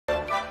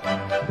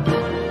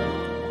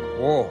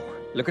Whoa,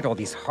 look at all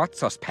these hot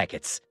sauce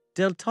packets.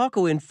 Del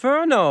Taco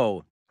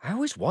Inferno. I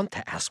always want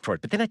to ask for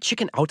it, but then I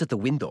chicken out at the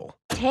window.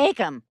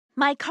 Take 'em.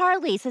 My car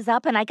lease is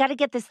up and I gotta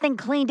get this thing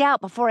cleaned out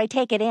before I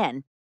take it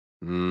in.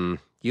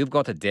 You've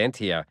got a dent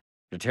here.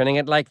 Returning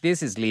it like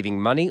this is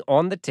leaving money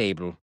on the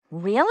table.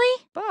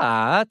 Really?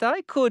 But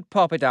I could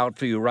pop it out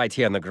for you right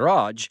here in the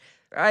garage.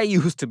 I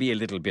used to be a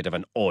little bit of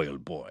an oil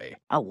boy.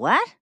 A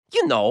what?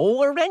 You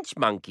know, a wrench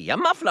monkey, a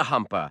muffler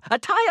humper, a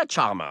tire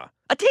charmer,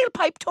 a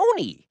tailpipe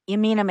Tony. You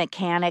mean a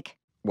mechanic?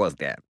 Was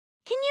that?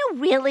 Can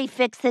you really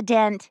fix the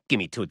dent? Give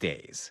me 2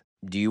 days.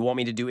 Do you want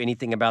me to do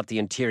anything about the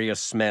interior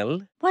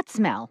smell? What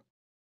smell?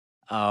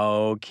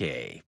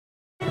 Okay.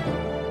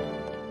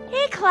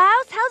 Hey,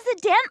 Klaus, how's the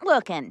dent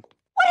looking?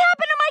 What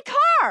happened to my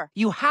car?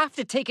 You have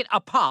to take it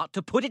apart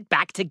to put it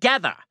back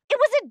together. It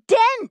was a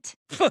dent.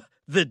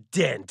 The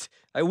dent.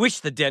 I wish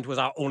the dent was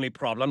our only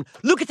problem.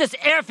 Look at this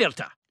air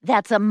filter.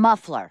 That's a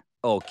muffler.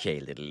 Okay,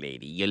 little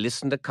lady, you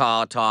listen to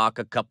car talk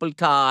a couple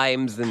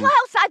times and...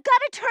 Klaus, I've got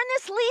to turn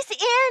this lease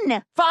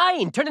in.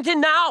 Fine, turn it in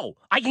now.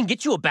 I can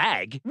get you a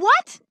bag.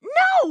 What?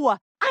 No!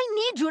 I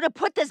need you to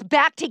put this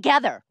back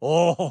together.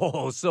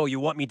 Oh, so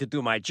you want me to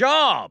do my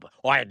job?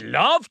 Oh, I'd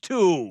love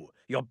to.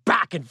 You're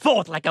back and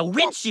forth like a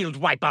windshield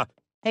wiper.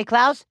 Hey,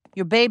 Klaus,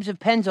 your Babes of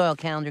Pennzoil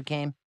calendar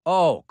came.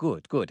 Oh,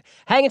 good, good.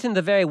 Hang it in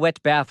the very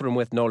wet bathroom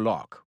with no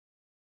lock.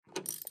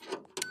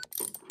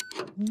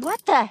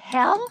 What the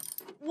hell?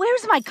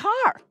 Where's my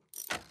car?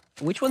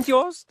 Which one's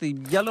yours? The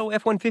yellow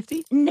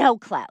F-150? No,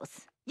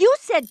 Klaus. You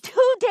said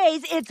 2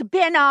 days. It's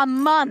been a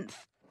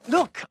month.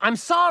 Look, I'm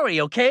sorry,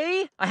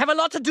 okay? I have a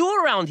lot to do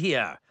around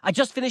here. I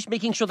just finished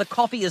making sure the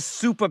coffee is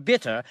super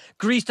bitter,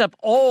 greased up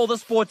all the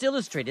Sports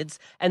Illustrateds,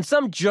 and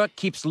some jerk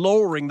keeps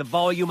lowering the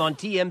volume on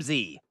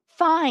TMZ.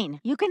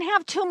 Fine. You can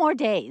have 2 more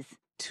days.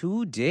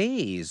 2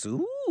 days?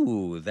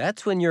 Ooh,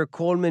 that's when your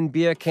Coleman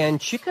beer can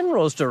chicken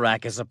roaster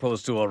rack is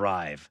supposed to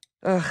arrive.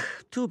 Ugh,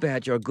 too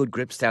bad your Good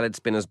Grip salad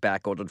spinner's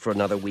back ordered for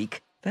another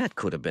week. That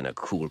could have been a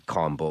cool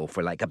combo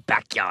for like a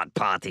backyard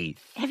party.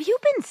 Have you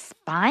been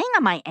spying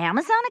on my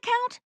Amazon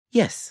account?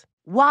 Yes.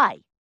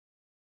 Why?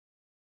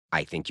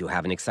 I think you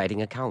have an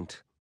exciting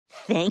account.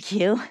 Thank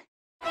you.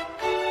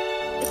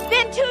 It's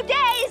been 2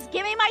 days!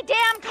 Give me my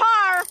damn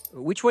car!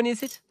 Which one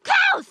is it?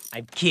 Klaus!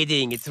 I'm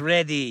kidding, it's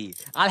ready.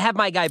 I'll have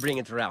my guy bring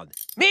it around.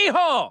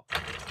 Mijo!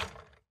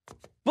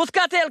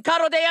 Buscate el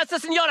carro de esta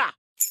señora!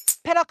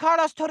 Pero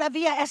Carlos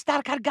todavía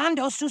está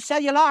cargando su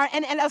celular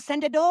en el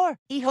encendedor.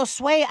 Y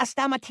Josué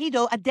está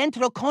metido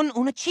adentro con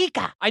una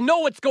chica. I know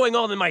what's going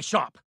on in my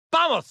shop.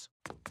 Vamos!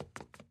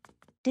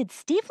 Did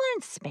Steve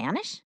learn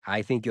Spanish?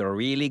 I think you're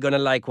really gonna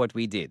like what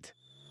we did.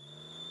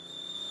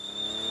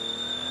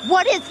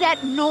 What is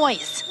that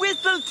noise?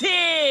 Whistle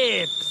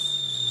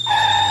tips!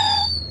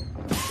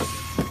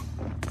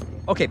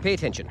 Okay, pay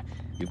attention.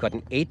 You've got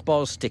an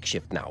 8-ball stick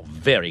shift now.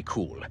 Very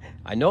cool.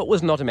 I know it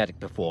was an automatic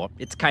before.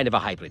 It's kind of a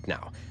hybrid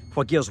now.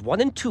 For gears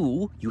 1 and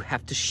 2, you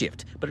have to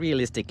shift. But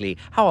realistically,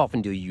 how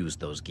often do you use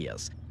those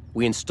gears?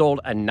 We installed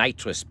a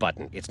nitrous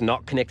button. It's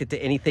not connected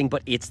to anything,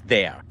 but it's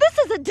there. This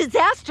is a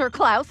disaster,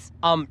 Klaus.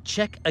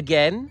 Check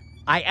again.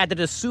 I added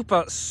a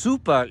super,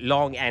 super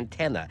long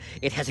antenna.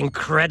 It has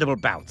incredible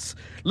bounce.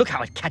 Look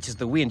how it catches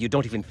the wind. You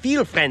don't even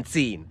feel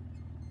Francine.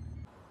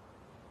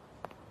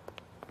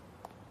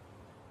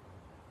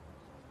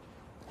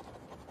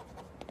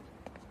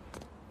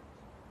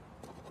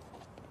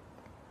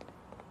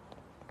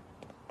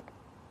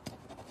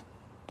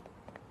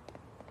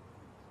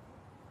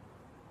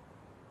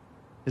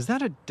 Is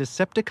that a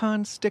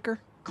Decepticon sticker?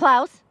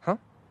 Klaus? Huh?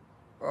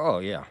 Oh,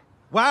 yeah.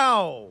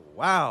 Wow,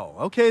 wow.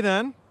 Okay,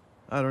 then.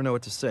 I don't know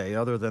what to say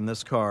other than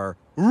this car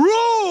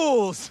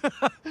rules!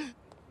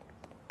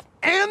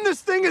 And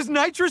this thing is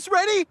nitrous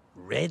ready?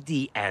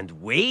 Ready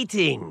and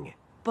waiting.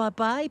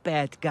 Bye-bye,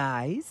 bad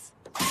guys.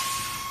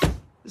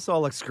 This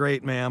all looks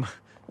great, ma'am.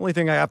 Only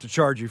thing I have to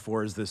charge you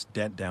for is this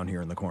dent down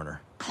here in the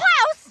corner.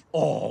 Klaus!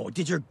 Oh,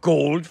 did your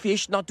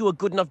goldfish not do a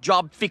good enough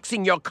job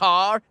fixing your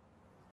car?